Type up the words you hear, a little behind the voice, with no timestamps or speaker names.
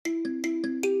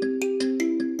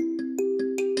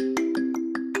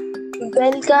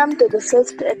Welcome to the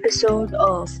fifth episode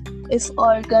of If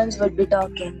Organs Would Be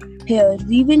Talking. Here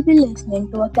we will be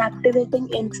listening to a captivating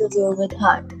interview with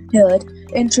Heart. Here,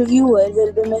 interviewer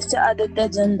will be Mr. Aditya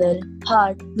Jindal,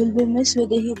 Heart will be Miss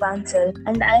Videhi Bansal,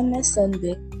 and I, Miss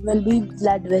Sandeep, will be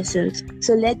blood vessels.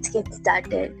 So let's get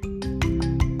started.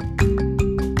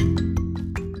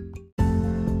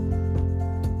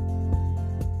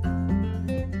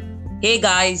 Hey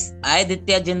guys, I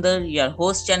Aditya Jindal, your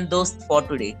host and host for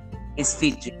today, is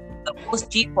featuring the most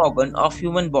chief organ of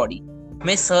human body,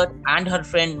 Miss Heart and her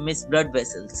friend Miss Blood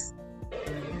Vessels.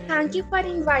 Thank you for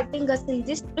inviting us in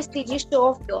this prestigious show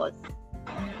of yours.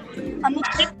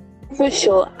 For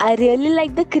sure, I really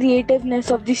like the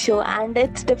creativeness of the show and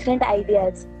its different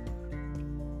ideas.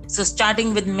 So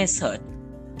starting with Miss Heart,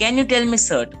 can you tell Miss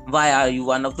Heart why are you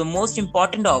one of the most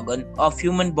important organ of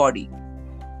human body?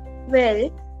 Well,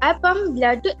 I pump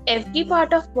blood to every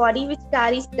part of body which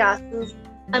carries gases,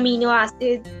 amino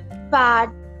acids, fat,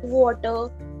 water,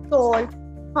 salt,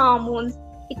 hormones,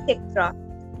 etc.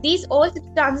 These all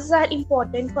substances are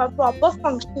important for proper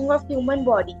functioning of human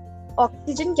body.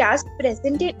 Oxygen gas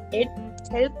present in it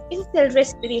helps in cell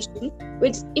respiration,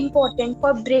 which is important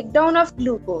for breakdown of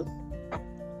glucose.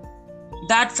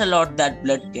 That's a lot that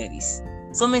blood carries.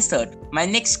 So Miss Heart, my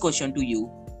next question to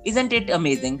you, isn't it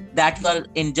amazing that you are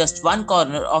in just one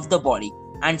corner of the body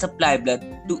and supply blood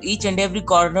to each and every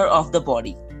corner of the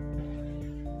body?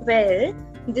 Well,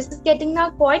 this is getting now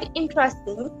quite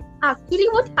interesting. Actually,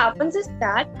 what happens is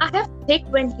that I have thick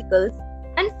ventricles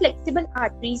and flexible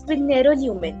arteries with narrow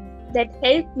lumen that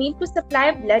help me to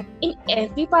supply blood in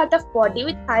every part of body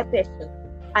with high pressure.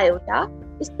 Aorta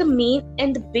is the main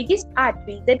and the biggest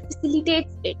artery that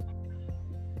facilitates it.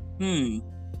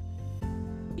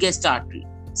 Biggest artery.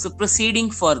 So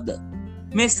proceeding further,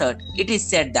 Miss Heart, it is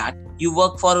said that you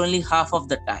work for only half of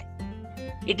the time.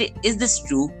 Is this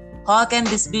true? How can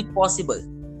this be possible?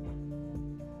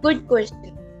 Good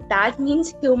question. That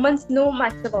means humans know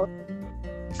much about it.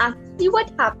 Actually,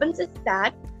 what happens is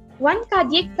that one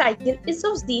cardiac cycle is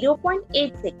of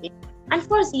 0.8 seconds, and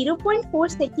for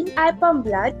 0.4 seconds I pump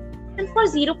blood, and for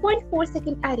 0.4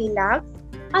 seconds I relax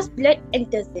as blood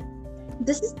enters it.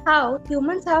 This is how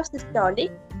humans have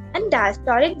systolic and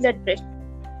diastolic blood pressure.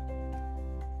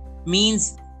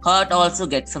 Means Heart also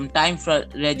gets some time for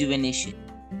rejuvenation.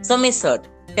 So Miss Heart,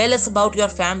 tell us about your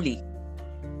family.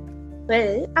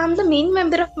 Well, I'm the main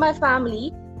member of my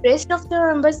family. Rest of the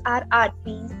members are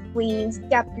arteries, veins,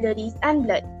 capillaries and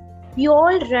blood. We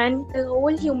all run the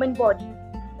whole human body.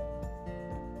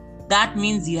 That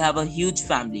means you have a huge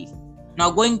family. Now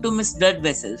going to Miss Blood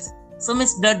Vessels. So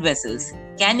Miss Blood Vessels,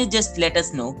 can you just let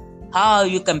us know how are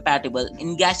you compatible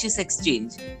in gaseous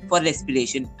exchange for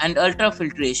respiration and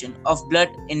ultrafiltration of blood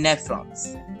in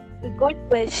nephrons? Good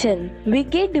question. We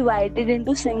get divided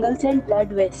into single-celled blood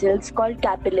vessels called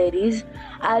capillaries.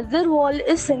 As their wall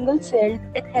is single-celled,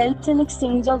 it helps in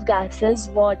exchange of gases,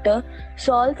 water,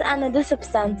 salts and other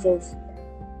substances.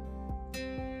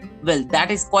 Well,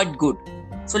 that is quite good.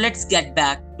 So let's get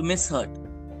back to Miss Heart.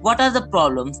 What are the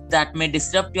problems that may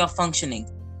disrupt your functioning?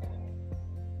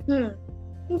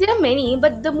 There are many,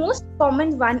 but the most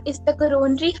common one is the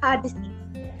coronary heart disease.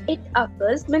 It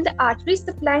occurs when the arteries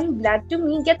supplying blood to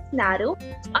me gets narrow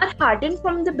or hardened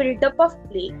from the buildup of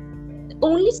plaque. The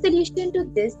only solution to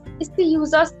this is the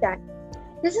use of stent.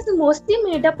 This is mostly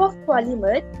made up of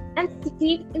polymer and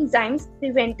secrete enzymes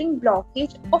preventing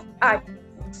blockage of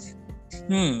arteries.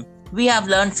 We have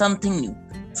learned something new.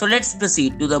 So let's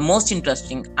proceed to the most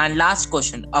interesting and last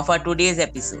question of our today's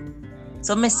episode.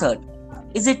 So Miss Heart,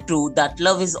 is it true that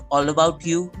love is all about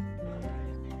you?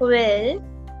 Well,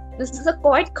 this is a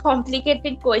quite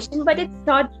complicated question, but it's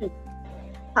not true.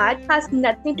 Heart has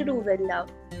nothing to do with love.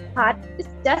 Heart is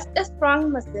just a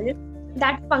strong muscle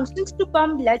that functions to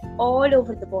pump blood all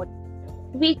over the body.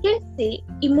 We can say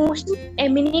emotions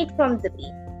emanate from the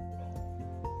brain,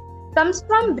 comes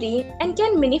from brain and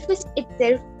can manifest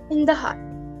itself in the heart.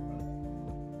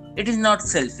 It is not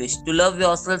selfish to love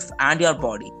yourself and your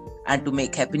body and to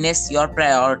make happiness your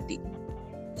priority.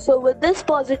 So with this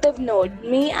positive note,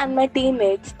 me and my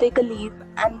teammates take a leave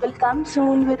and will come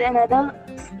soon with another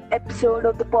episode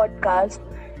of the podcast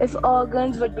If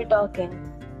Organs Would Be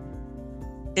Talking.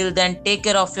 Till then, take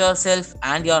care of yourself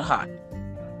and your heart.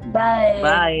 Bye.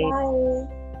 Bye. Bye.